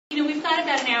got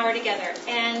about an hour together,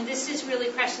 and this is really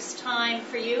precious time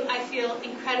for you. I feel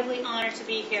incredibly honored to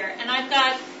be here. And I've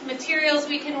got materials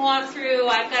we can walk through.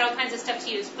 I've got all kinds of stuff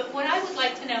to use. But what I would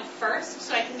like to know first,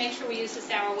 so I can make sure we use this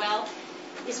hour well,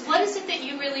 is what is it that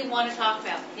you really want to talk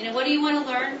about? You know, what do you want to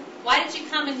learn? Why did you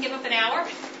come and give up an hour?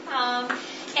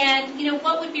 And, you know,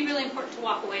 what would be really important to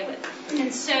walk away with?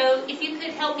 And so if you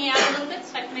could help me out a little bit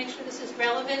so I can make sure this is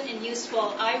relevant and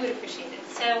useful, I would appreciate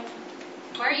it. So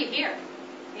why are you here?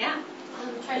 Yeah.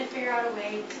 I'm trying to figure out a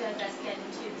way to best get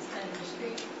into this kind of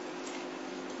industry.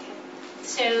 Okay.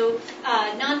 So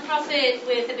nonprofit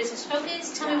with a business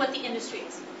focus, tell me what the industry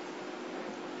is.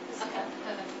 Okay.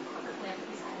 Corporate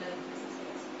philanthropy side of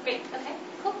businesses. Great. Okay.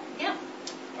 Cool. Yeah.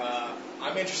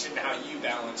 I'm interested in how you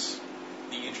balance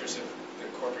the interests of the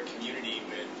corporate community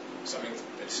with something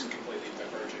that's completely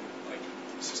divergent, like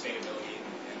sustainability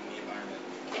and the environment.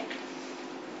 Okay.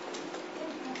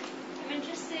 I'm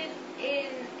interested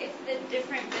in if the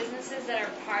different businesses that are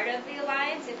part of the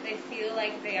alliance, if they feel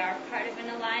like they are part of an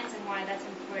alliance and why that's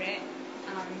important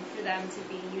for them to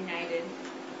be united.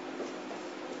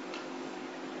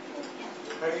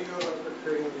 How do you go about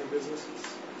recruiting new businesses?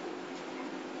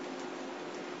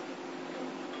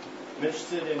 I'm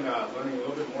interested in learning a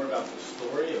little bit more about the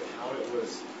story of how it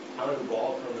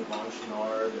evolved from Yvon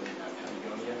Chouinard and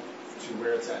Patagonia to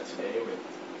where it's at today with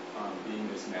being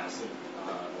this massive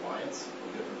alliance of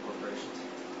different corporations.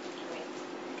 Great.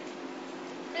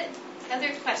 Good.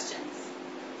 Other questions?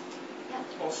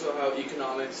 Yeah. Also how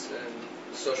economics and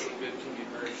social good can be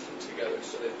merged together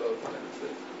so they both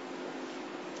benefit.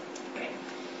 Okay.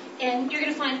 And you're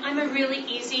going to find I'm a really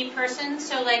easy person,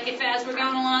 so like if as we're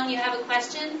going along you have a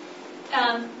question,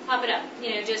 pop it up.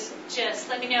 You know, just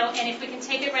let me know, and if we can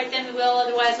take it right then we will.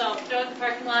 Otherwise, I'll throw it in the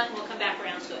parking lot and we'll come back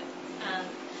around to it.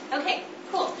 Okay,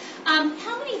 cool.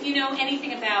 How many of you know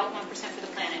anything about 1% for the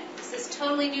Planet? Is this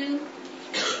totally new?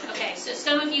 Okay, so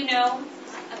some of you know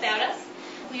about us.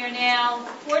 We are now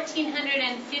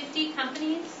 1,450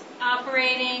 companies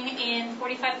operating in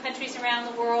 45 countries around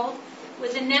the world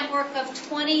with a network of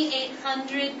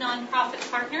 2,800 nonprofit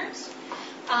partners.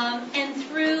 And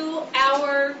through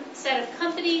our set of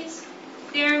companies,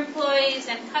 their employees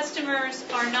and customers,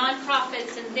 our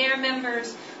nonprofits and their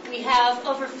members, we have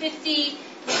over 50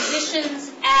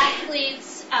 musicians,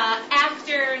 athletes,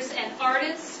 actors, and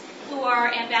artists who are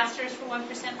ambassadors for 1%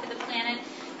 for the Planet.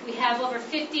 We have over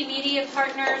 50 media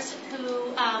partners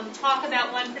who talk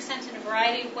about 1% in a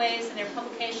variety of ways in their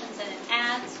publications and in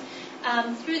ads.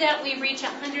 Through that, we reach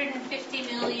 150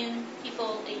 million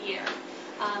people a year.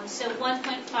 So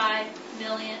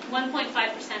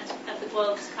 1.5% of the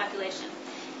globe's population.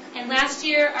 And last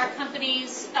year, our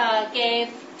companies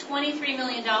gave $23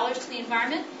 million to the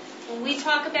environment. When we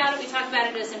talk about it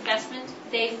as investment.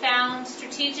 They found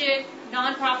strategic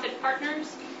nonprofit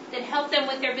partners that help them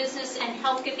with their business and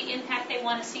help get the impact they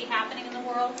want to see happening in the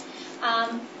world.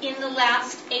 In the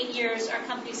last 8 years, our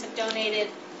companies have donated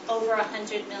over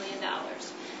 $100 million.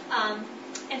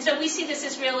 And so we see this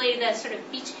as really the sort of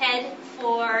beachhead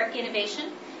for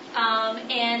innovation.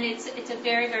 And it's a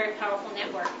very, very powerful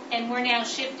network. And we're now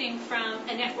shifting from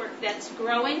a network that's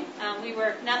growing. We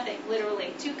were nothing,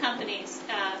 literally, 2 companies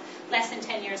less than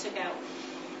 10 years ago.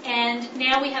 And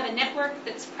now we have a network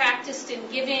that's practiced in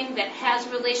giving, that has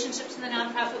relationships in the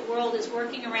nonprofit world, is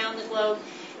working around the globe.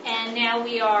 And now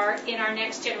we are in our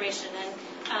next generation. And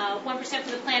 1%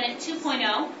 for the Planet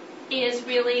 2.0 is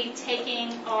really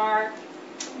taking our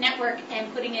network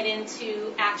and putting it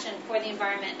into action for the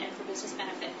environment and for business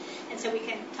benefit. And so we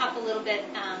can talk a little bit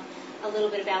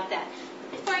about that.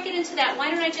 Before I get into that, why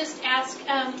don't I just ask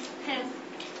kind of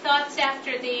thoughts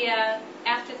after the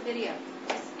video?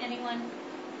 Does anyone?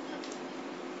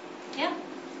 Yeah.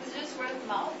 Is it just word of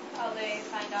mouth how they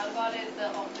find out about it? The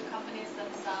companies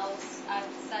themselves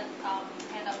send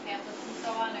hand out pamphlets and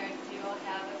so on, or do you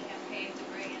have a campaign to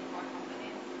bring in more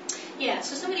companies? Yeah,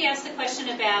 so somebody asked the question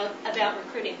about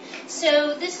recruiting.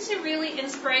 So this is a really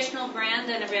inspirational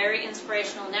brand and a very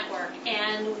inspirational network,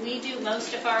 and we do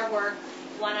most of our work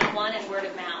one-on-one and word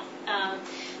of mouth.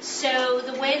 So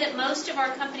the way that most of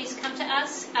our companies come to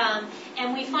us,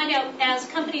 and we find out as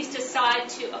companies decide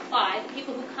to apply, the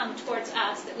people who come towards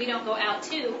us that we don't go out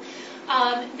to,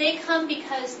 they come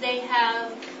because they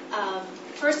have,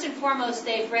 first and foremost,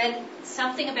 they've read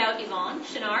something about Yvon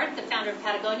Chouinard, the founder of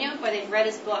Patagonia, or they've read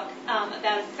his book.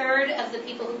 About a third of the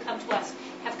people who come to us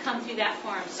have come through that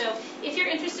forum. So if you're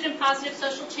interested in positive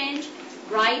social change,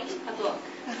 write a book.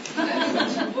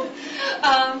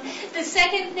 The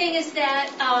second thing is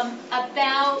that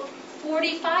about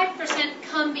 45%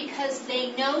 come because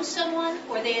they know someone,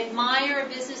 or they admire a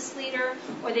business leader,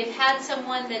 or they've had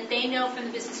someone that they know from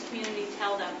the business community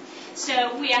tell them.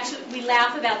 So we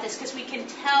laugh about this because we can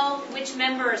tell which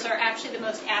members are actually the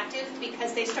most active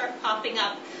because they start popping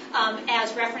up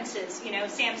as references. You know,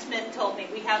 Sam Smith told me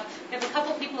we have a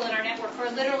couple people in our network who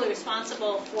are literally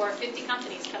responsible for 50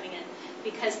 companies coming in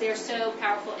because they're so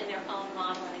powerful in their own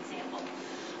model and example.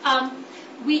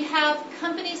 We have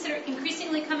companies that are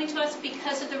increasingly coming to us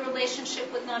because of the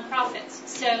relationship with nonprofits.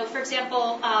 So, for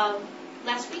example,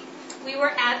 last week we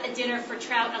were at a dinner for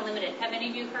Trout Unlimited. Have any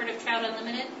of you heard of Trout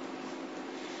Unlimited?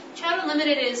 Trout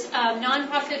Unlimited is a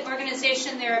nonprofit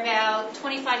organization. They're about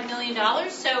 $25 million,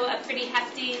 so a pretty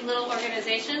hefty little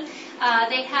organization.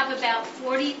 They have about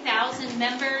 40,000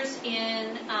 members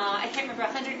in, I can't remember,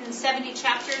 170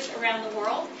 chapters around the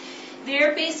world.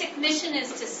 Their basic mission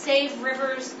is to save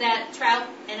rivers that trout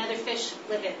and other fish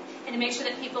live in, and to make sure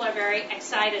that people are very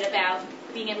excited about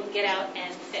being able to get out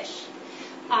and fish.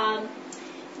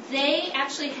 They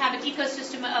actually have an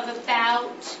ecosystem of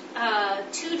about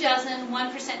 24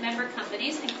 1% member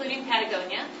companies, including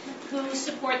Patagonia, who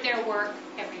support their work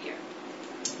every year.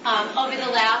 Over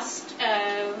the last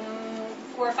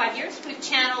 4 or 5 years, we've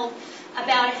channeled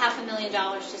about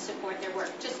 $500,000 to support their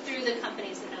work, just through the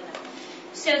companies that know them.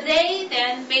 So they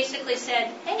then basically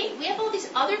said, hey, we have all these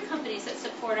other companies that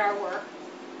support our work.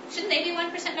 Shouldn't they be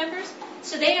 1% members?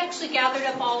 So they actually gathered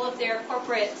up all of their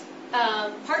corporate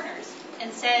partners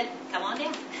and said, come on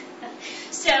down.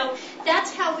 So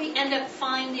that's how we end up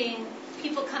finding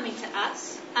people coming to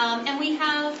us. And we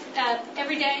have,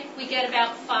 every day, we get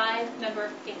about 5 member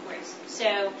inquiries.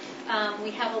 So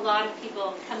we have a lot of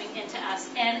people coming into us.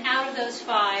 And out of those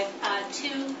 5,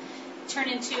 2 turn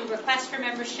into requests for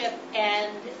membership,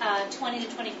 and 20 to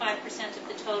 25% of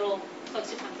the total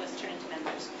folks who come to us turn into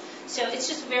members. So it's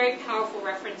just a very powerful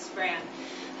reference brand.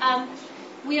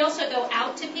 We also go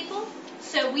out to people.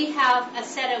 So we have a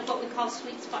set of what we call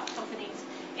sweet spot companies.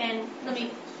 And let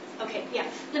me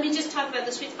just talk about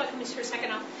the sweet spot companies for a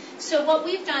second. So what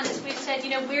we've done is we've said,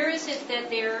 where is it that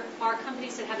there are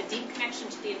companies that have a deep connection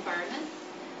to the environment,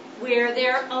 where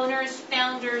their owners,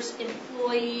 founders,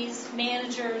 employees,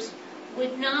 managers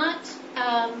would not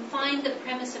find the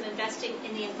premise of investing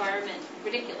in the environment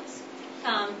ridiculous.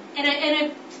 And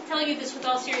I'm telling you this with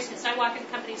all seriousness. I walk into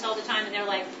companies all the time and they're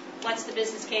like, what's the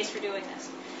business case for doing this?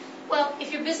 Well,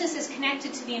 if your business is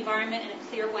connected to the environment in a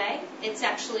clear way, it's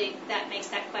actually, that makes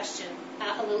that question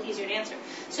a little easier to answer.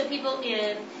 So people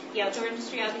in the outdoor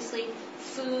industry, obviously,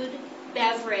 food,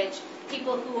 beverage,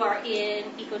 people who are in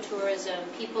ecotourism,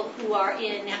 people who are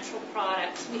in natural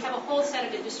products. We have a whole set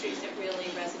of industries that really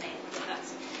resonate with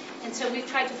us. And so we've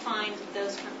tried to find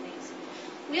those companies.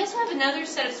 We also have another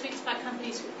set of sweet spot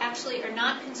companies who actually are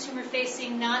not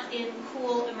consumer-facing, not in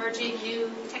cool, emerging, new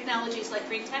technologies like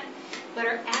green tech, but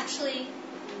are actually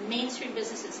mainstream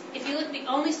businesses. If you look at the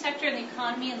only sector in the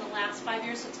economy in the last 5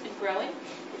 years that's been growing,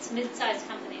 it's mid-sized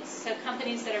companies. So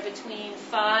companies that are between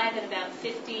 5 and about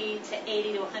 50 to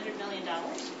 80 to $100 million.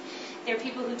 They're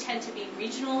people who tend to be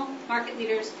regional market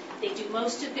leaders. They do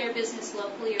most of their business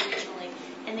locally or regionally.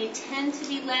 And they tend to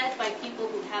be led by people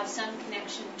who have some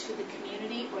connection to the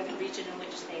community or the region in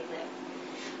which they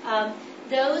live.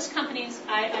 Those companies,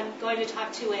 I'm going to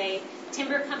talk to a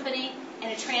timber company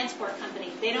and a transport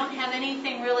company. They don't have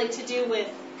anything really to do with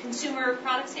consumer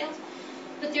product sales,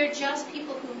 but they're just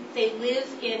people who, they live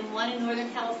in, one in Northern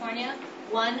California,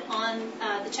 one on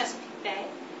the Chesapeake Bay,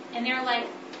 and they're like,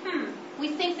 we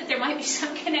think that there might be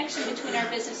some connection between our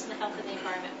business and the health of the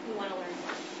environment. We want to learn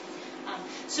more.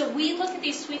 So we look at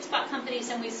these sweet spot companies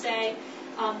and we say,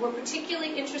 we're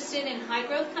particularly interested in high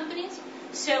growth companies.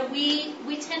 So we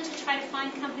tend to try to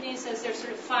find companies as they're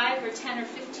sort of 5 or 10 or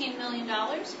 $15 million.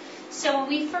 So when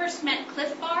we first met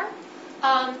Clif Bar,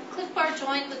 Clif Bar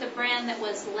joined with a brand that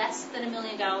was less than $1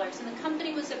 million, and the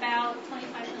company was about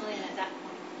 $25 million at that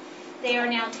point. They are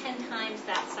now 10 times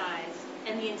that size,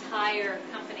 and the entire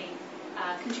company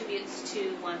contributes to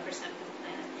 1% of the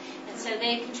planet. And so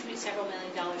they contribute several $1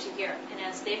 million a year. And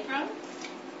as they've grown,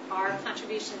 our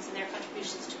contributions and their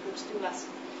contributions to groups through us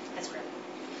has grown.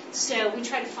 So we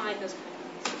try to find those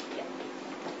companies. Yeah.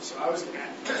 So I was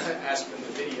asked in the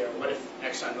video, what if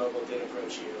ExxonMobil did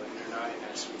approach you and they're not in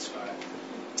that sweet spot?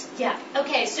 Yeah.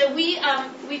 Okay. So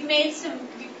we've made some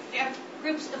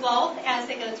groups evolve as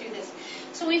they go through this.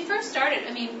 So when we first started,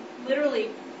 literally,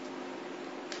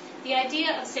 the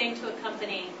idea of saying to a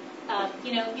company,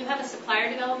 you have a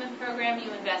supplier development program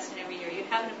you invest in every year. You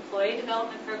have an employee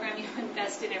development program you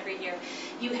invest in every year.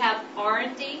 You have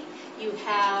R&D. You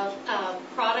have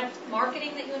product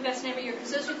marketing that you invest in every year,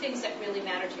 because those are things that really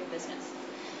matter to your business.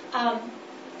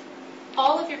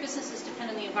 all of your businesses depend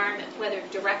on the environment, whether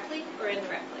directly or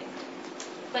indirectly.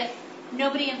 But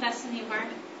nobody invests in the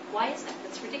environment. Why is that?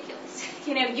 That's ridiculous.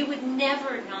 You would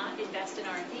never not invest in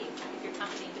R&D if your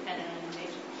company depended on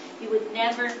innovation. You would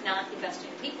never not invest in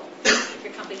your people if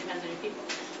your company depends on your people.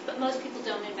 But most people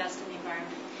don't invest in the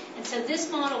environment. And so this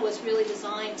model was really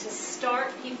designed to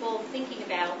start people thinking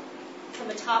about, from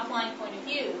a top-line point of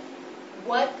view,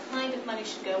 what kind of money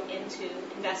should go into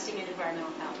investing in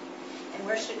environmental health, and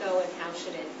where should it go, and how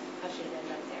should it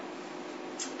end up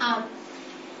there.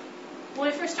 When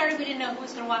we first started, we didn't know who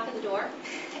was going to walk in the door,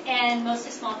 and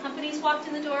mostly small companies walked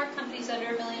in the door, companies under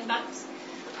 $1 million.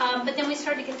 But then we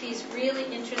started to get these really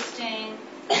interesting,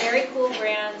 very cool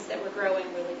brands that were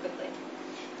growing really quickly.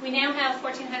 We now have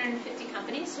 1,450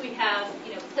 companies. So we have,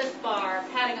 Clif Bar,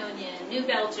 Patagonia, New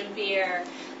Belgium Beer.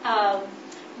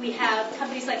 We have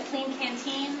companies like Clean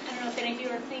Canteen. I don't know if any of you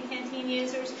are Clean Canteen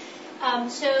users.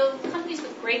 So companies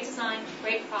with great design,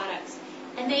 great products.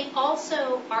 And they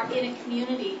also are in a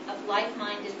community of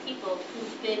like-minded people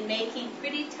who've been making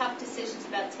pretty tough decisions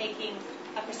about taking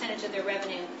a percentage of their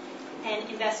revenue and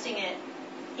investing it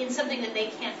in something that they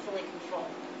can't fully control.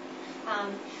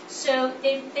 So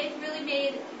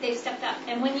they've stepped up.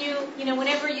 And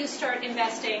whenever you start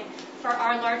investing, for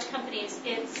our large companies,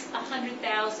 it's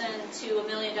 $100,000 to $1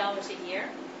 million a year.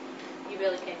 You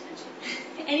really pay attention.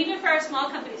 And even for our small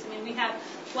companies, we have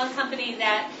one company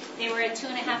that they were a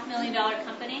 $2.5 million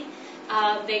company.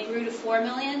 They grew to $4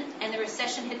 million, and the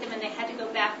recession hit them, and they had to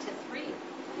go back to $3 million.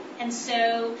 And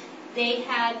so they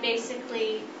had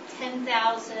basically $10,000,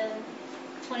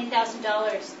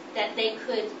 $20,000 that they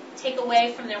could take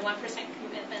away from their 1%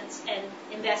 commitments and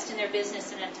invest in their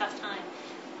business in a tough time.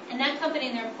 And that company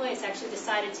and their employees actually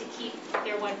decided to keep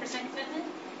their 1% commitment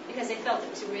because they felt it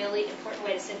was a really important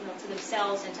way to signal to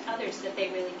themselves and to others that they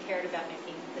really cared about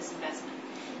making this investment.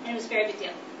 And it was a very big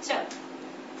deal. So,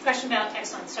 question about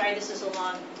excellence. Sorry, this is a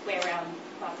long way around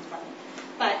Robin's problem.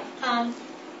 But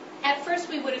at first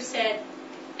we would have said,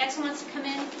 excellence come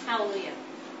in, hallelujah.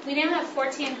 We now have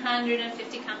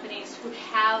 1,450 companies who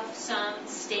have some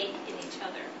stake in each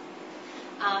other.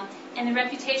 And the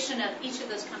reputation of each of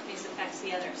those companies affects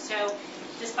the other. So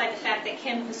despite the fact that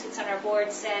Kim, who sits on our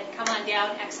board, said, come on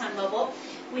down, ExxonMobil,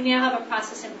 we now have a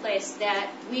process in place that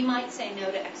we might say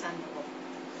no to ExxonMobil.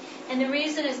 And the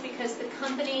reason is because the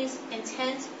company's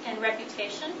intent and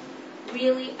reputation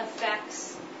really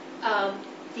affects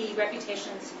the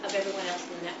reputations of everyone else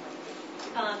in the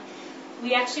network.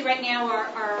 We actually right now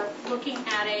are looking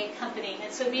at a company,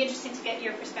 and so it'd be interesting to get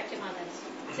your perspective on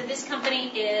this. So this company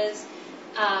is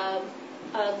a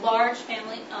large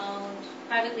family-owned,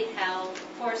 privately held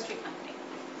forestry company.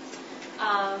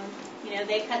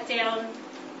 They cut down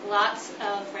lots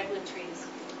of redwood trees.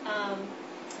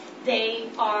 They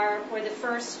were the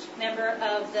first member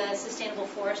of the Sustainable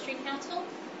Forestry Council.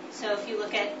 So if you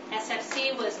look at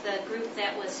SFC, was the group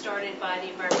that was started by the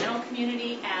environmental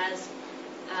community as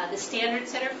the standard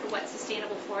setter for what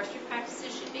sustainable forestry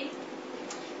practices should be.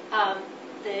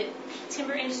 The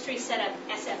timber industry set up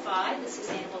SFI, the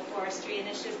Sustainable Forestry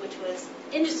Initiative, which was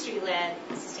industry-led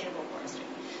sustainable forestry.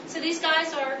 So these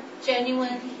guys are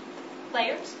genuine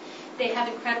players. They have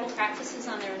incredible practices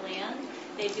on their land.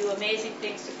 They do amazing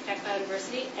things to protect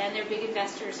biodiversity, and they're big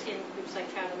investors in groups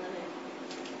like Trout Unlimited.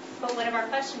 But one of our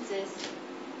questions is,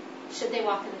 should they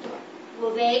walk in the door?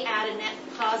 Will they add a net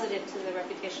positive to the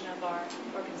reputation of our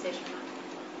organization or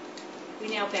not? We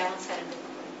now balance that in the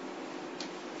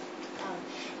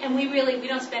and we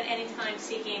don't spend any time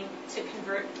seeking to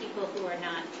convert people who are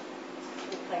not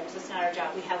good players. It's not our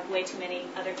job. We have way too many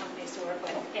other companies to work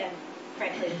with, and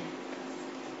frankly,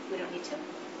 we don't need to.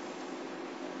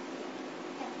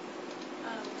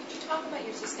 Could you talk about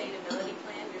your sustainability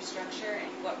plan, your structure,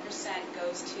 and what %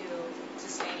 goes to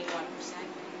sustaining 1% from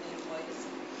the employees?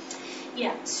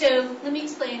 Yeah, so let me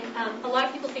explain. A lot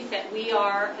of people think that we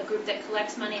are a group that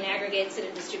collects money and aggregates it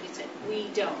and distributes it. We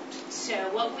don't. So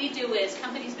what we do is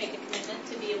companies make a commitment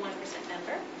to be a 1%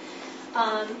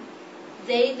 member.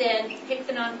 They then pick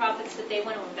the nonprofits that they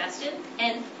want to invest in,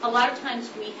 and a lot of times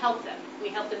we help them. We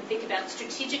help them think about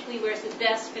strategically where's the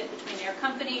best fit between their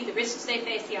company, the risks they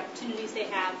face, the opportunities they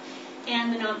have,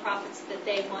 and the nonprofits that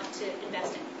they want to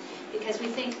invest in. Because we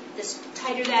think the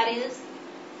tighter that is,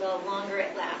 the longer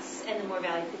it lasts and the more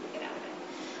value people get out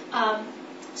of it.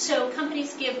 So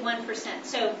companies give 1%.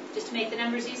 So just to make the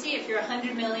numbers easy, if you're a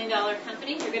 $100 million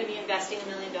company, you're going to be investing $1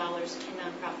 million in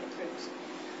nonprofit groups.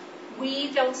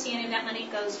 We don't see any of that money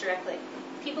goes directly.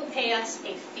 People pay us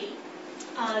a fee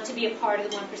to be a part of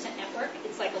the 1% network.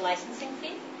 It's like a licensing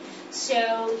fee.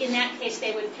 So in that case,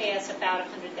 they would pay us about $100,000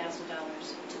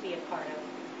 to be a part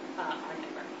of our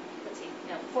network.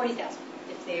 40,000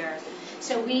 if they are.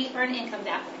 So we earn income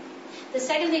that way. The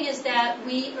second thing is that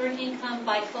we earn income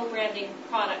by co-branding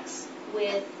products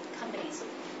with companies.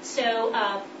 So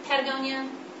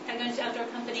Patagonia's outdoor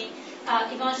company,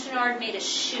 Yvon Chouinard made a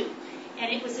shoe.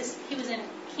 And it was he was in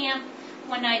camp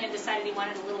one night and decided he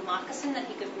wanted a little moccasin that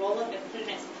he could roll up and put in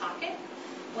his pocket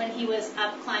when he was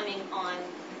up climbing on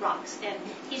rocks. And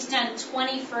he's done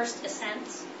 20 first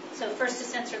ascents. So first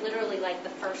ascents are literally like the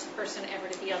first person ever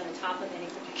to be on the top of any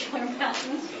particular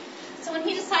mountain. So when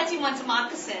he decides he wants a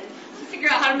moccasin, you figure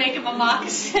out how to make him a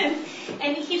moccasin.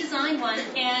 And he designed one,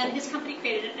 and his company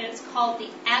created it, and it's called the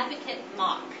Advocate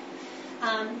Mock.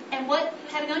 And what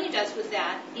Patagonia does with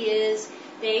that is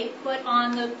they put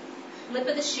on the lip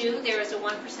of the shoe, there is a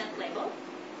 1% label.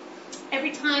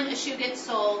 Every time a shoe gets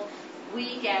sold,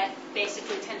 we get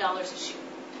basically $10 a shoe,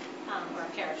 or a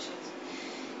pair of shoes.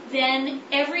 Then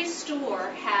every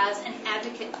store has an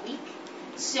advocate week.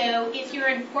 So if you're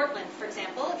in Portland, for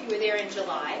example, if you were there in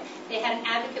July, they had an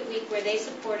advocate week where they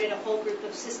supported a whole group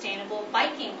of sustainable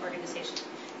biking organizations.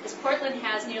 Because Portland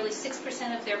has nearly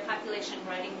 6% of their population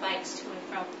riding bikes to and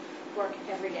from work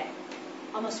every day,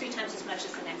 almost 3 times as much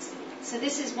as the next city. So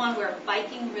this is one where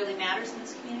biking really matters in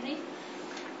this community.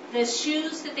 The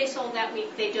shoes that they sold that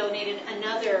week, they donated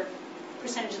another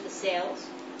percentage of the sales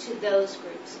to those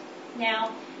groups.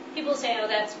 Now, people say, oh,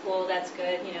 that's cool, that's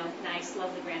good, nice,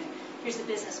 lovely brand. Here's the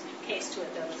business case to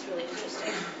it, though, that's really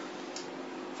interesting.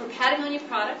 For Patagonia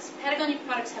products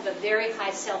have a very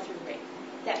high sell-through rate.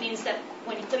 That means that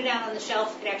when you put it out on the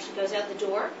shelf, it actually goes out the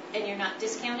door, and you're not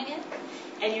discounting it,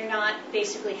 and you're not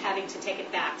basically having to take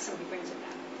it back. Somebody brings it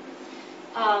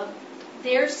back.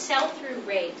 Their sell-through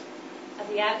rate of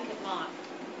the Advocate Mock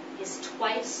is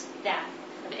twice that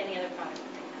of any other product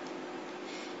that they have.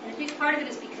 And a big part of it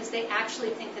is because they actually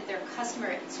think that their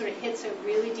customer sort of hits a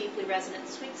really deeply resonant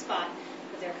sweet spot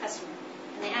with their customer.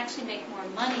 And they actually make more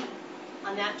money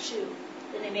on that shoe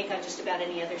than they make on just about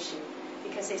any other shoe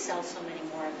because they sell so many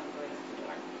more of them going out the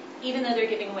door. Even though they're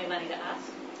giving away money to us,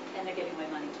 and they're giving away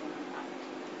money to a nonprofit.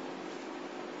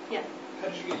 Yeah? How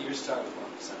did you get your start with 1%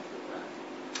 for the brand?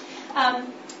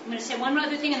 I'm going to say one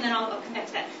other thing, and then I'll come back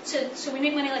to that. So we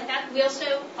make money like that. We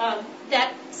also,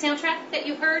 that soundtrack that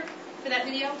you heard for that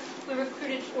video, we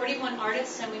recruited 41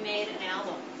 artists, and we made an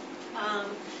album.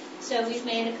 So we've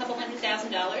made a couple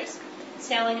 $100,000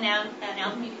 selling an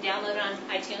album. You can download it on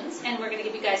iTunes, and we're going to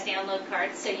give you guys download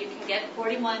cards so you can get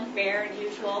 41 rare and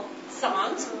usual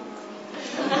songs.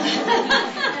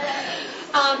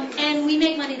 And we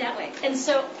make money that way. And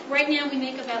so right now we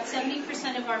make about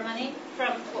 70% of our money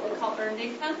from what we call earned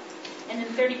income, and then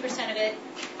 30% of it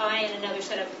I and another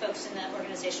set of folks in the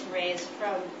organization raise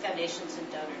from foundations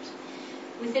and donors.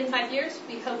 Within 5 years,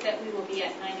 we hope that we will be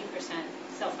at 90%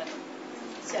 self-funded.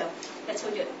 So that's how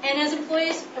we do it. And as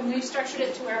employees, we've structured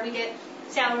it to where we get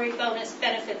salary, bonus,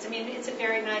 benefits. I mean, it's a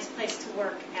very nice place to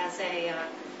work as a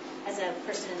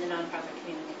person in the nonprofit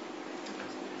community.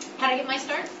 How did I get my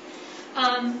start?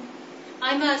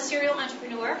 I'm a serial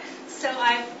entrepreneur, so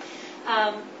I've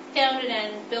founded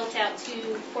and built out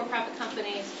 2 for-profit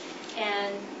companies,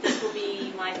 and this will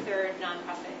be my 3rd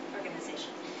nonprofit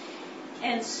organization.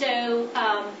 And so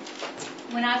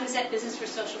when I was at Business for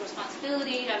Social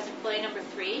Responsibility, I was employee number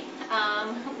 3.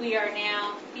 We are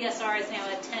now, BSR is now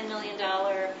a $10 million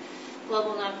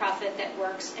global nonprofit that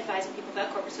works advising people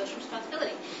about corporate social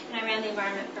responsibility. And I ran the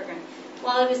environment program.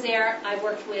 While I was there, I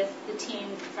worked with the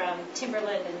team from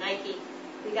Timberland and Nike.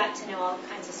 We got to know all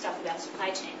kinds of stuff about supply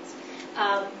chains.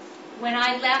 When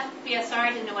I left BSR, I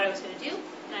didn't know what I was going to do,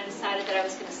 and I decided that I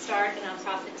was going to start a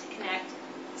nonprofit to connect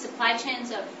supply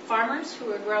chains of farmers who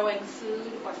were growing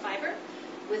food or fiber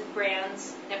with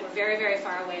brands that were very, very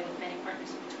far away with many partners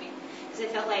in between. Because I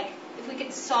felt like if we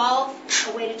could solve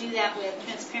a way to do that with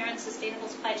transparent, sustainable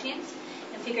supply chains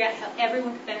and figure out how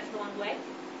everyone could benefit along the way,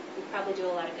 we'd probably do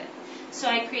a lot of good. So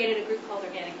I created a group called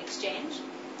Organic Exchange.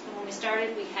 And when we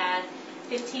started, we had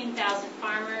 15,000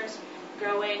 farmers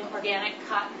growing organic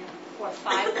cotton for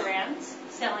 5 brands,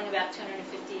 selling about $250,000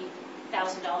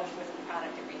 worth of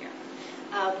product every year.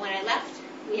 When I left,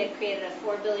 we had created a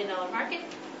 $4 billion market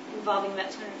involving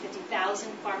about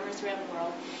 250,000 farmers around the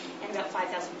world and about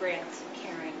 5,000 brands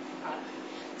carrying product.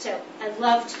 So I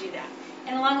love to do that.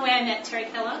 And along the way, I met Terry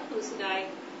Kellogg, who is the guy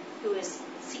who is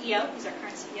CEO, who's our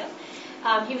current CEO.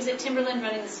 He was at Timberland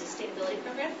running the sustainability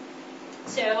program.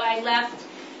 So I left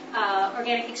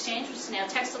Organic Exchange, which is now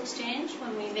Textile Exchange,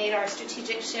 when we made our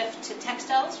strategic shift to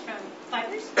textiles from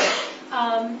fibers,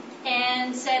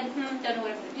 and said, don't know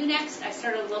what I'm going to do next. I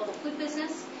started a local food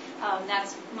business.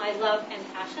 That's my love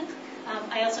and passion.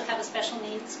 I also have a special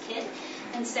needs kid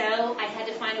And so I had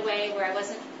to find a way where I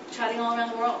wasn't trotting all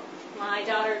around the world. My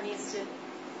daughter needs to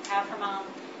have her mom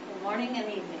in the morning and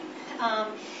the evening.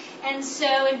 And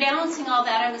so in balancing all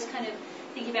that, I was kind of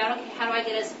thinking about, okay, how do I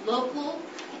get as local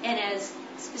and as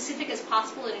specific as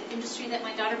possible in an industry that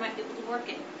my daughter might be able to work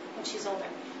in when she's older.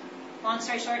 Long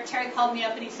story short, Terry called me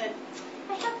up and he said,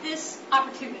 I have this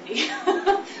opportunity.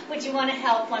 Would you want to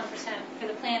help 1% for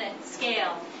the planet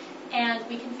scale? And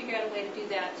we can figure out a way to do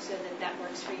that so that that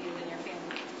works for you and your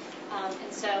family.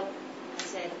 And so I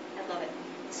said, I love it.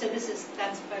 So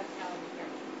that's what how I'm here.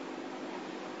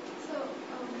 So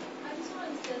I just want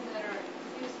to understand better,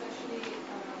 you especially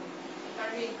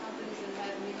targeting companies that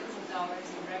have millions of dollars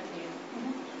in revenue.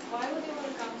 Mm-hmm. Why would they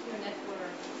want to come to your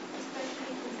network,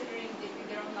 especially considering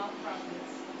they're all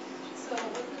nonprofits? So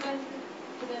what's the benefit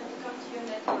for them to come to your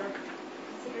network,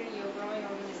 considering you're a growing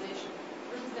organization,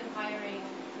 versus them hiring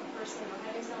a person or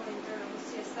having someone internal with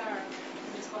CSR and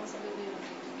responsibility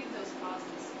to give those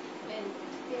costs? And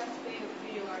they have to pay a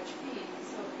pretty large fee.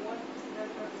 So what is the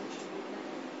value proposition with that?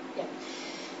 Yeah.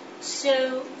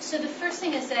 So the first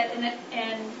thing is that,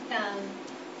 and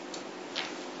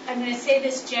I'm going to say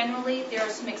this generally, there are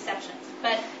some exceptions.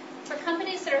 But for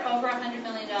companies that are over $100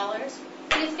 million,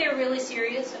 if they're really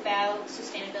serious about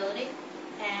sustainability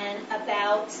and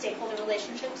about stakeholder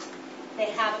relationships,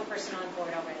 they have a person on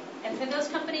board already. And for those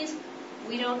companies,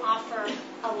 we don't offer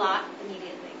a lot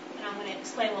immediately. And I'm going to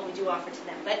explain what we do offer to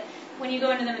them. But when you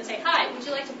go into them and say, hi, would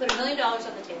you like to put $1 million on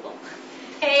the table,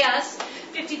 pay us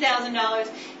 $50,000,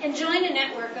 and join a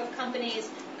network of companies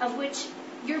of which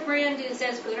your brand is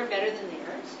as good or better than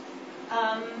theirs,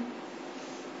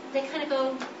 they kind of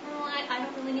go, oh, I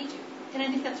don't really need you. And I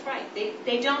think that's right.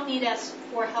 They don't need us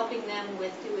for helping them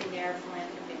with doing their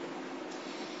philanthropy.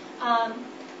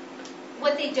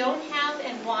 What they don't have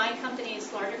and why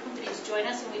companies, larger companies, join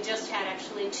us, and we just had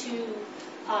actually 2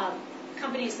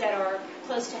 companies that are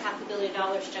close to $500 million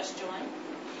just join,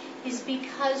 is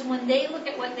because when they look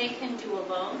at what they can do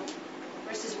alone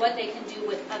versus what they can do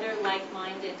with other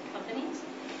like-minded companies,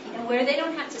 and where they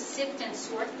don't have to sift and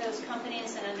sort those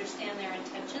companies and understand their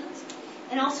intentions,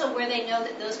 and also where they know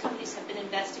that those companies have been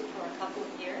invested for a couple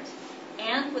of years,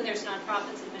 and when there's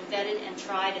nonprofits that have been vetted and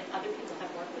tried and other people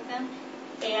have worked with them,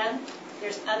 and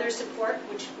there's other support,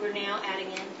 which we're now adding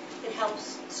in, that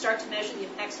helps start to measure the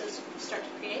effects those start to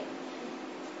create,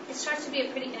 it starts to be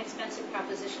a pretty inexpensive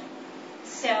proposition.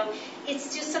 So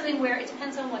it's just something where it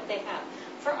depends on what they have.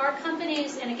 For our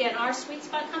companies, and again, our sweet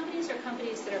spot companies are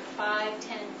companies that are $5,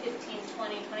 10, 15,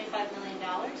 20, $25 million.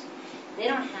 They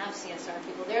don't have CSR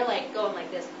people. They're like going like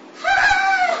this,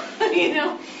 you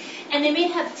know. And they may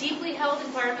have deeply held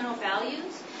environmental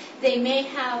values. They may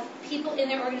have people in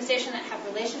their organization that have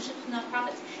relationships with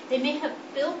nonprofits. They may have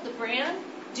built the brand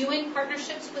doing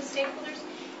partnerships with stakeholders,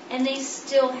 and they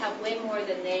still have way more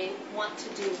than they want to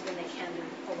do than they can do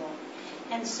alone.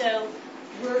 And so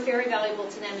we're very valuable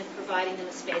to them in providing them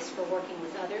a space for working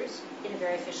with others in a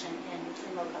very efficient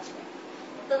and low-cost way.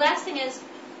 The last thing is,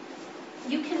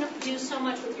 you can do so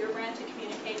much with your brand to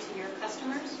communicate to your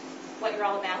customers what you're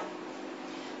all about.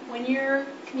 When you're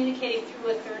communicating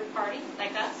through a third party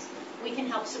like us, we can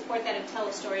help support that and tell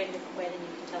a story in a different way than you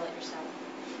can tell it yourself.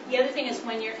 The other thing is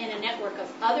when you're in a network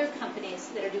of other companies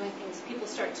that are doing things, people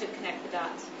start to connect the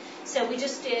dots. So we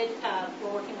just did,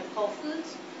 we're working with Whole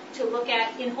Foods to look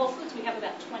at, in Whole Foods we have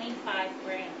about 25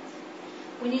 brands.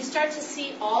 When you start to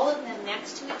see all of them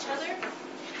next to each other,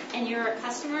 and you're a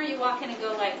customer, you walk in and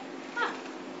go like,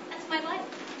 that's my life.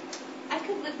 I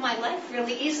could live my life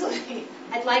really easily.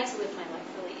 I'd like to live my life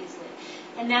really easily.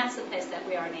 And that's the place that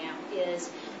we are now, is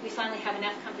we finally have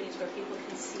enough companies where people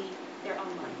can see their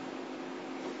own life.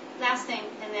 Last thing,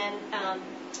 and then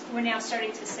we're now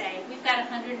starting to say, we've got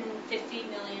 150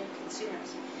 million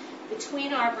consumers.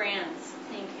 Between our brands,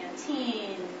 Clean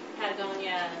Canteen,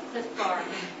 Patagonia, Clif Bar,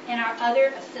 and our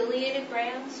other affiliated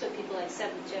brands, so people like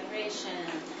Seventh Generation,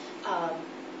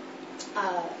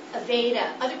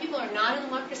 Aveda, other people are not in the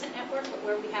 1% network, but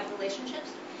where we have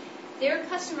relationships, their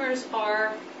customers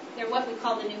are, they're what we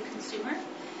call the new consumer.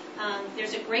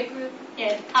 There's a great group,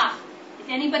 if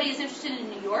anybody is interested in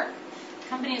New York, the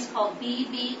company is called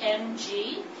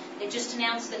BBMG. They just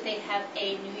announced that they have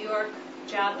a New York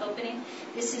job opening.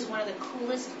 This is one of the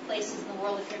coolest places in the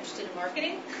world if you're interested in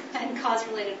marketing and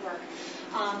cause-related work.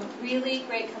 Really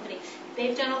great company.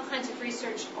 They've done all kinds of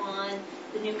research on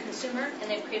the new consumer, and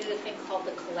they've created a thing called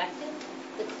the Collective.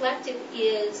 The Collective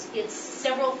it's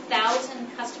several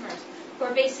thousand customers who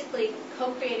are basically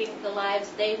co-creating the lives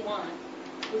they want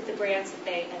with the brands that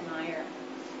they admire.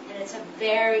 And it's a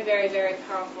very, very, very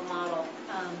powerful model.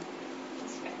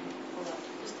 Let's see if I can pull up.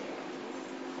 Just there.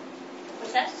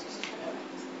 What's that?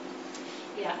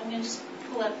 Yeah, I'm going to just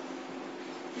pull up.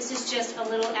 This is just a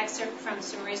little excerpt from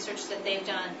some research that they've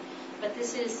done. But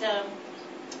this is,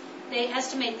 they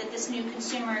estimate that this new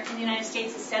consumer in the United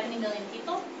States is 70 million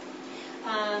people.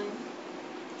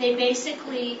 They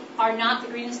basically are not the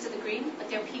greenest of the green, but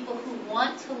they're people who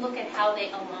want to look at how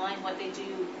they align what they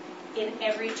do in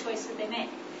every choice that they make.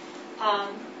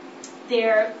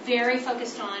 They're very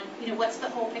focused on, what's the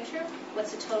whole picture?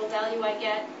 What's the total value I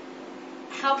get?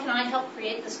 How can I help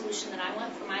create the solution that I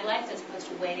want for my life as opposed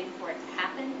to waiting for it to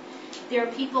happen? There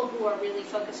are people who are really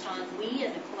focused on we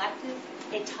and the collective.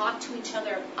 They talk to each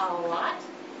other a lot,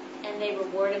 and they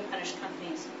reward and punish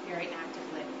companies very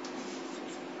actively.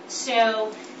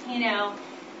 So,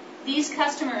 these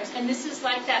customers, and this is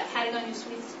like that Patagonia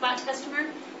Sweet Spot customer,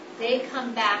 they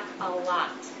come back a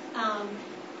lot.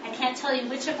 I can't tell you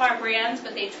which of our brands,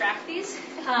 but they track these.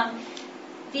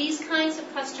 These kinds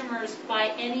of customers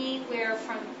buy anywhere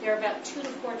from, they're about 2 to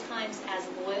 4 times as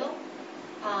loyal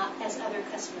as other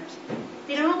customers.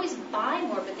 They don't always buy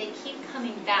more, but they keep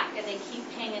coming back, and they keep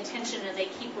paying attention, and they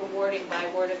keep rewarding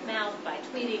by word of mouth, by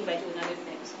tweeting, by doing other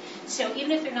things. So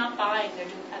even if they're not buying, they're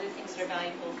doing other things that are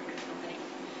valuable for your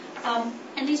company.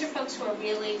 And these are folks who are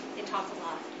really, they talk a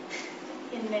lot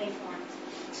in many forms.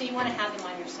 So you want to have them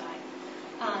on your side.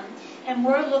 And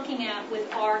we're looking at,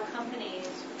 with our companies,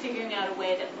 figuring out a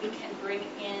way that we can bring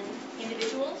in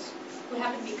individuals who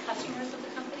happen to be customers of the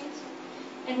companies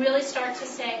and really start to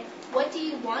say, what do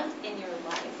you want in your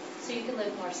life so you can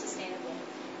live more sustainably?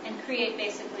 And create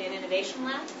basically an innovation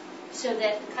lab so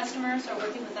that the customers are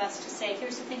working with us to say,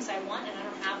 here's the things I want and I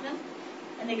don't have them.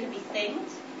 And they could be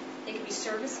things, they could be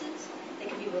services, they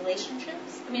could be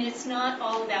relationships. I mean, it's not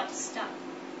all about stuff.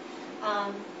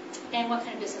 And what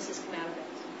kind of businesses come out of it.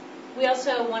 We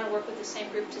also want to work with the same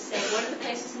group to say, what are the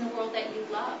places in the world that you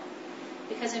love?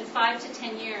 Because in 5 to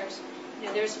 10 years,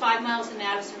 there's 5 miles in the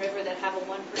Madison River that have a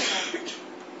 1%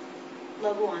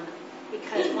 logo on them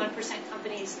because 1%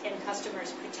 companies and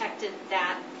customers protected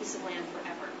that piece of land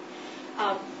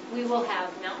forever. We will have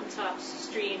mountaintops,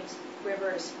 streams,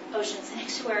 rivers, oceans,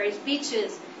 sanctuaries,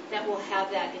 beaches that will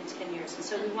have that in 10 years. And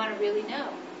so we want to really know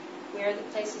where are the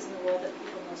places in the world that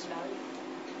people most value.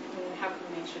 And how can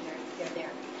we make sure they're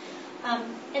there?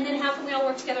 And then how can we all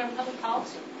work together on public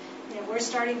policy? We're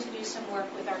starting to do some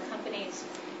work with our companies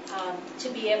to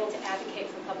be able to advocate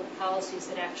for public policies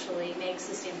that actually make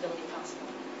sustainability possible.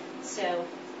 So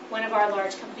one of our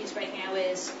large companies right now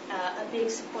is a big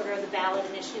supporter of the ballot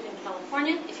initiative in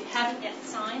California. If you haven't yet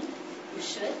signed, you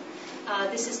should.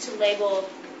 This is to label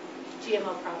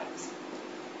GMO products.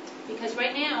 Because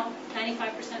right now,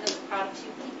 95% of the products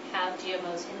you eat have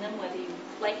GMOs in them, whether you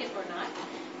like it or not,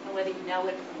 and whether you know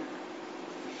it or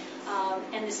not.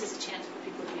 And this is a chance for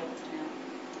people to be able to know.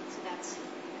 So that's.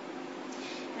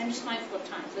 And I'm just mindful of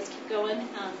time. So let's keep going.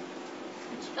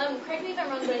 Correct me if I'm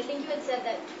wrong, but I think you had said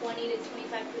that 20 to 25%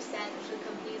 of the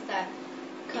companies that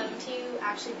come to you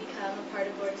actually become a part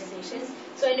of organizations.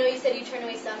 So I know you said you turn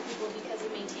away some people because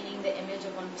of maintaining the image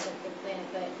of 1% for the planet,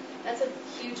 but that's a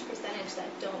huge percentage that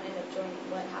don't end up joining.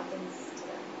 What happens to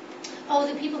them? Oh,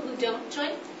 the people who don't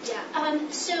join? Yeah.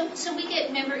 So we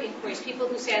get member inquiries, people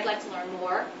who say, I'd like to learn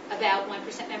more about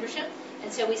 1% membership.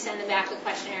 And so we send them back a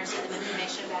questionnaire, send them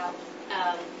information about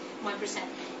 1%.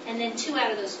 And then 2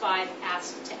 out of those 5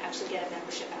 asked to actually get a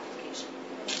membership application.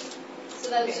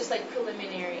 So that was just like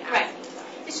preliminary asking. Right.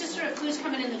 It's just sort of who's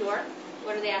coming in the door,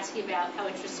 what are they asking about, how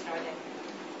interested are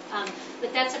they.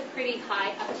 But that's a pretty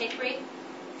high uptake rate.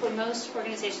 For most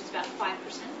organizations, about 5%.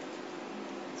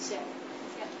 So,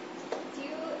 yeah.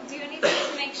 Do you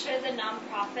anything to make sure the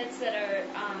nonprofits that are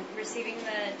receiving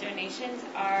the donations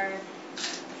are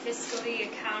fiscally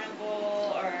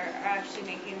accountable or are actually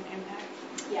making an impact?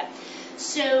 Yeah.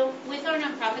 So with our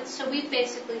nonprofits, so we've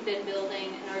basically been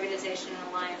building an organization,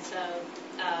 an alliance of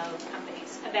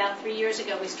companies. About 3 years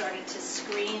ago, we started to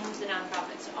screen the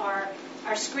nonprofits.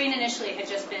 Our screen initially had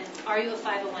just been, are you a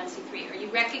 501c3? Are you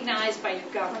recognized by your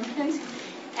government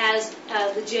as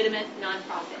a legitimate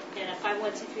nonprofit? And a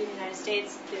 501c3 in the United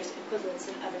States, there's equivalents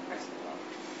in other parts of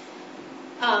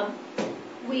the world.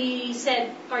 We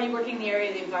said, are you working in the area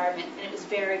of the environment? And it was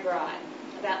very broad.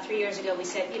 About 3 years ago, we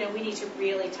said, we need to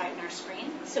really tighten our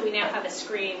screen. So we now have a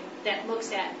screen that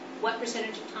looks at what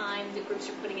percentage of time the groups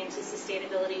are putting into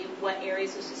sustainability, what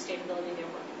areas of sustainability they're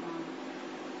working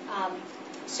on.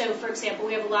 So, for example,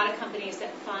 we have a lot of companies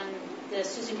that fund the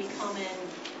Susan B. Komen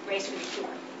Race for the Cure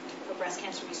for breast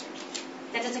cancer research.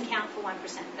 That doesn't count for 1%.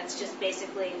 That's just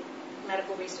basically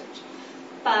medical research.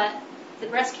 But the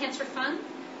Breast Cancer Fund,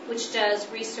 which does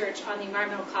research on the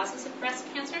environmental causes of breast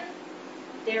cancer,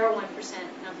 they're a 1%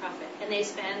 nonprofit, and they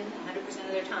spend 100%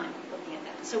 of their time looking at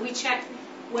that. So we check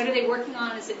What are they working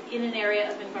on? Is it in an area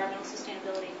of environmental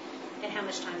sustainability? And how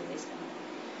much time do they spend?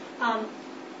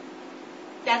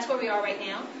 That's where we are right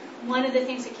now. One of the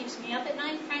things that keeps me up at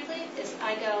night, frankly, is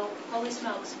I go, holy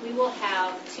smokes, we will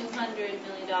have $200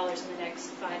 million in the next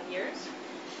 5 years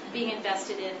being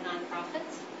invested in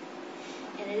nonprofits.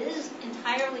 And it is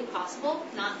entirely possible,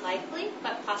 not likely,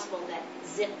 but possible that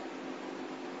zip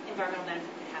environmental benefit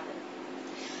could happen.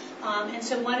 And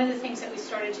so one of the things that we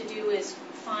started to do is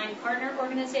find partner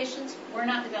organizations. We're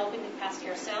not developing the capacity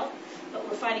ourselves, but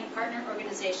we're finding partner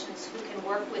organizations who can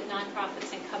work with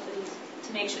nonprofits and companies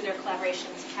to make sure their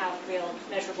collaborations have real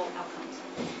measurable outcomes.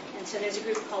 And so there's a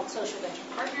group called Social Venture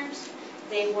Partners.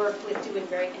 They work with doing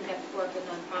very in-depth work with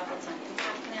nonprofits on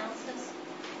impact analysis.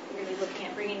 We're going to be looking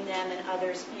at bringing them and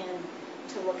others in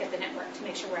to look at the network to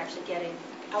make sure we're actually getting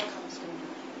outcomes from them.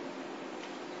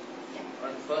 Yeah.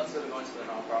 Are the funds that are going to the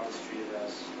nonprofits treated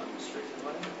as unrestricted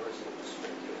money, or is it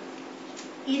restricted?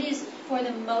 It is, for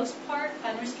the most part,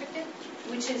 unrestricted,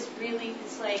 which is really,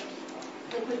 it's like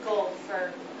liquid gold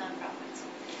for nonprofits.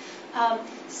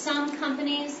 Some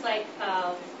companies, like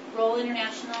Roll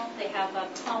International, they have a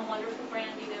Tom Wonderful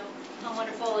brand, you know, Tom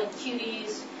Wonderful and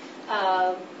Cuties,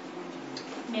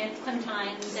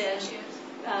 Clementines, and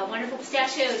Wonderful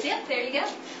Pistachios. Yep, there you go.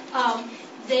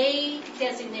 They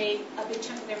designate a big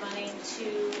chunk of their money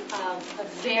to a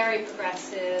very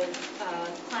progressive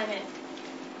climate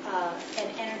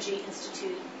and energy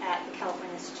institute at the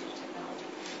California Institute of Technology.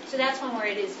 So that's one where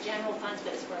it is general funds,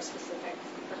 but it's for a specific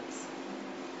purpose.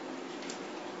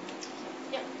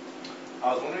 Yep.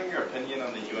 I was wondering your opinion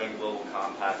on the UN Global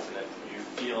Compact and if you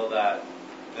feel that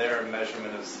their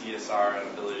measurement of CSR and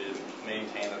ability to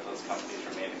maintain that those companies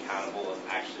remain accountable is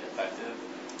actually effective,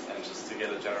 and just to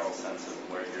get a general sense of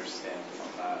where your stance is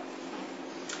on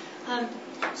that.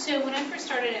 So when I first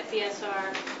started at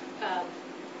BSR,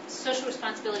 social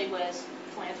responsibility was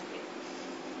philanthropy.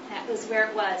 That was where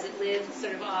it was. It lived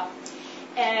sort of off.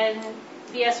 And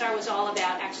BSR was all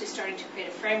about actually starting to create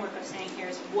a framework of saying,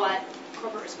 here's what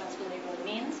corporate responsibility really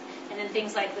means. And then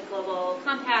things like the Global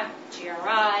Compact,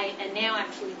 GRI, and now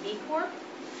actually B Corp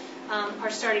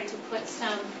are starting to put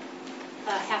some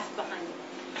heft behind it.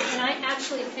 And I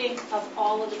actually think of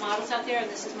all of the models out there, and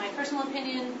this is my personal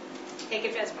opinion, take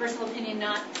it as personal opinion,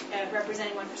 not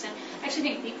representing 1%. I actually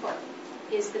think B Corp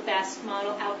is the best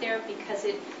model out there because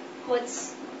it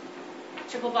puts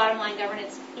triple bottom line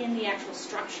governance in the actual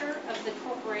structure of the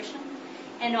corporation,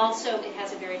 and also it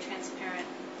has a very transparent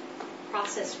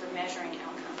process for measuring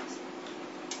outcomes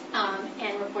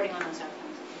and reporting on those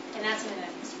outcomes. And that's something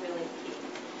that is really key.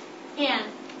 And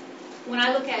when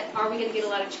I look at, are we going to get a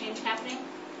lot of change happening?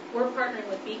 We're partnering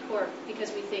with B Corp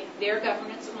because we think their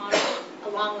governance model,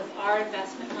 along with our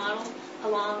investment model,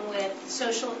 along with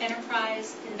social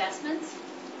enterprise investments,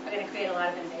 are going to create a lot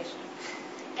of innovation.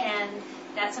 And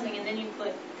that's something, and then you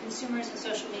put consumers and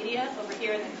social media over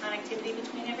here and the connectivity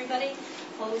between everybody.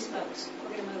 Holy smokes,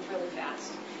 we're going to move really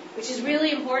fast, which is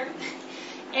really important.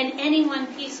 And any one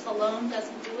piece alone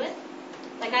doesn't do it.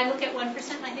 Like I look at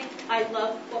 1% and I think I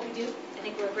love what we do. I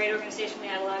think we're a great organization. We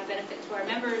add a lot of benefit to our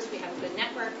members. We have a good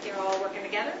network. They're all working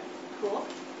together. Cool.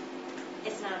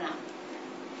 It's not enough.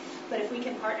 But if we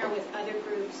can partner with other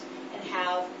groups and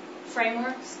have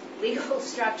frameworks, legal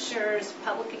structures,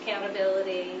 public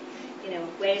accountability,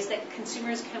 ways that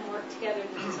consumers can work together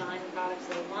to design the products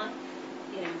they want,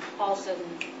 also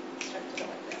start to go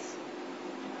like this.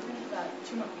 We've got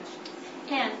 2 more questions.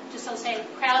 And just I'll say,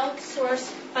 crowdsource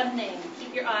funding.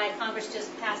 Keep your eye. Congress just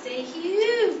passed a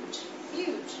huge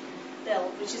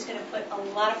bill, which is going to put a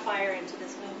lot of fire into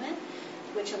this movement,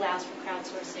 which allows for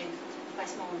crowdsourcing by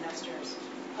small investors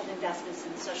of investments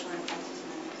in social enterprises.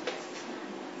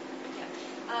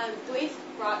 The way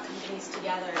you've brought companies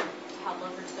together to help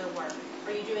leverage their work,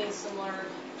 are you doing similar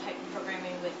type of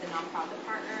programming with the nonprofit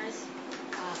partners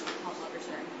to help leverage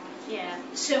their income? Yeah,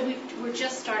 so we're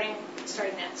just starting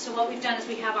that. So what we've done is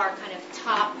we have our kind of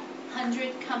top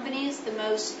 100 companies, the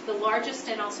largest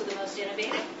and also the most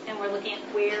innovative, and we're looking at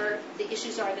where the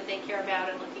issues are that they care about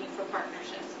and looking for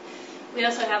partnerships. We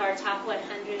also have our top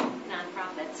 100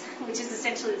 nonprofits, which is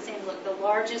essentially the same look, the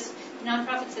largest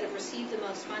nonprofits that have received the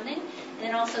most funding, and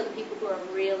then also the people who are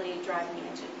really driving the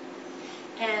engine.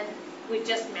 And we've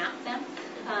just mapped them.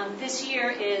 This year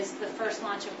is the first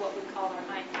launch of what we call our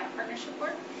high impact partnership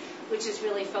work, which is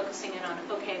really focusing in on,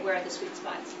 okay, where are the sweet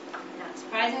spots? Not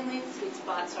surprisingly, the sweet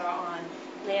spots are on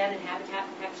land and habitat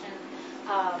protection,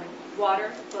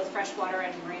 water, both fresh water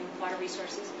and marine water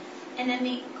resources. And then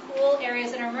the cool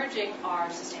areas that are emerging are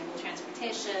sustainable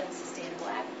transportation, sustainable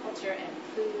agriculture, and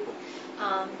food.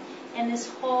 And this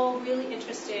whole really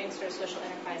interesting sort of social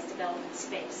enterprise development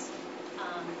space.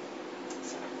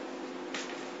 So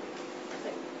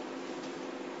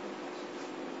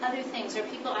other things? Are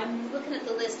people, I'm looking at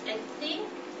the list, I think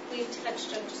we've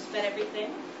touched on just about everything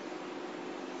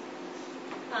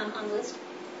on the list.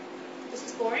 This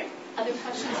is boring. Other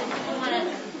questions if people want to?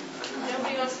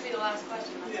 Nobody wants to be the last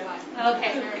question, that's why.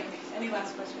 Okay. Any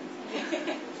last questions?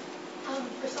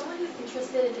 For someone who's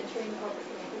interested in entering the corporate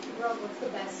philanthropy world, what's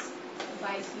the best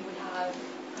advice you would have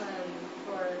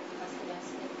for customers?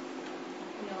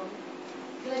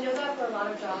 Because I know that for a lot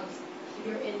of jobs, if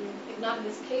you're in, if not in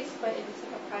this case, but if it's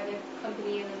like a private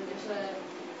company and then there's a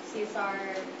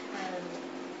CSR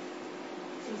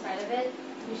inside of it,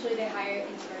 usually they hire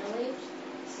internally.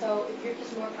 So if you're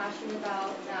just more passionate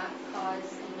about that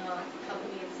cause and not the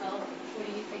company itself, what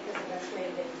do you think is the best way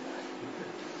to get into that?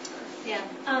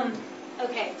 Yeah.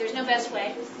 Okay, there's no best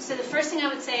way. So the first thing I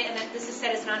would say, and this is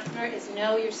said as an entrepreneur, is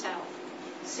know yourself.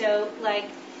 So, like,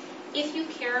 if you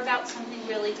care about something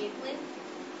really deeply,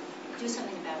 do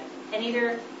something about it. And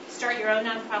either start your own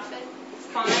nonprofit,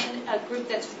 find a group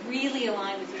that's really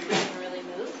aligned with you, who can really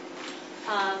move.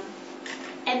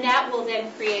 And that will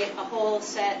then create a whole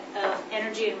set of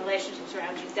energy and relationships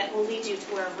around you that will lead you to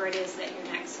wherever it is that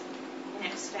your next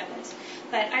step is.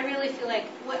 But I really feel like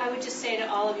what I would just say to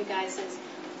all of you guys is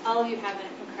all of you have an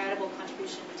incredible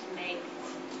contribution to make,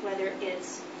 whether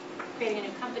it's creating a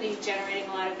new company, generating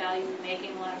a lot of value,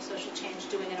 making a lot of social change,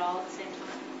 doing it all at the same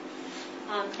time.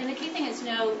 And the key thing is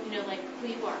know, like who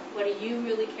you are. What do you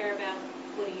really care about?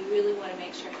 What do you really want to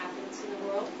make sure happens in the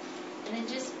world? And then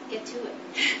just get to it.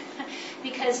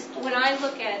 Because when I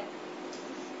look at,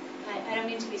 I don't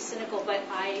mean to be cynical, but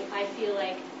I feel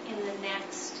like in the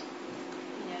next,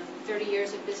 30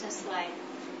 years of business life,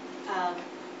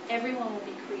 everyone will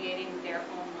be creating their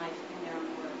own life in their own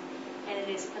work. And it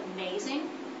is amazing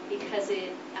because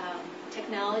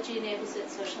technology enables it,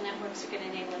 social networks are going to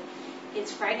enable it.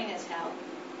 It's frightening as hell.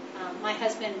 My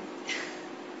husband,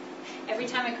 every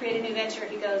time I create a new venture,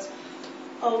 he goes,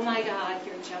 "Oh my God,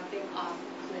 you're jumping off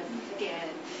the cliff again."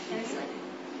 And it's like,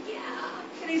 yeah.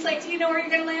 And he's like, "Do you know where you're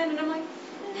going to land?" And I'm like,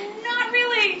 "Not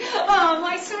really."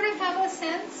 I sort of have a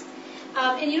sense.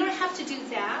 And you don't have to do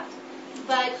that,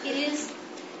 but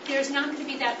there's not going to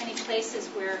be that many places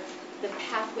where the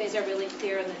pathways are really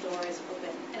clear and the door is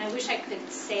open. And I wish I could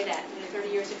say that. 30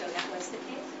 years ago that was the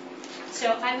case. So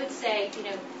I would say,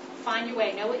 find your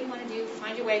way. Know what you want to do.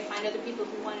 Find your way. Find other people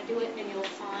who want to do it, and you'll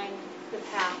find the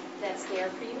path that's there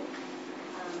for you.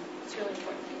 It's really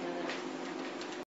important to know that.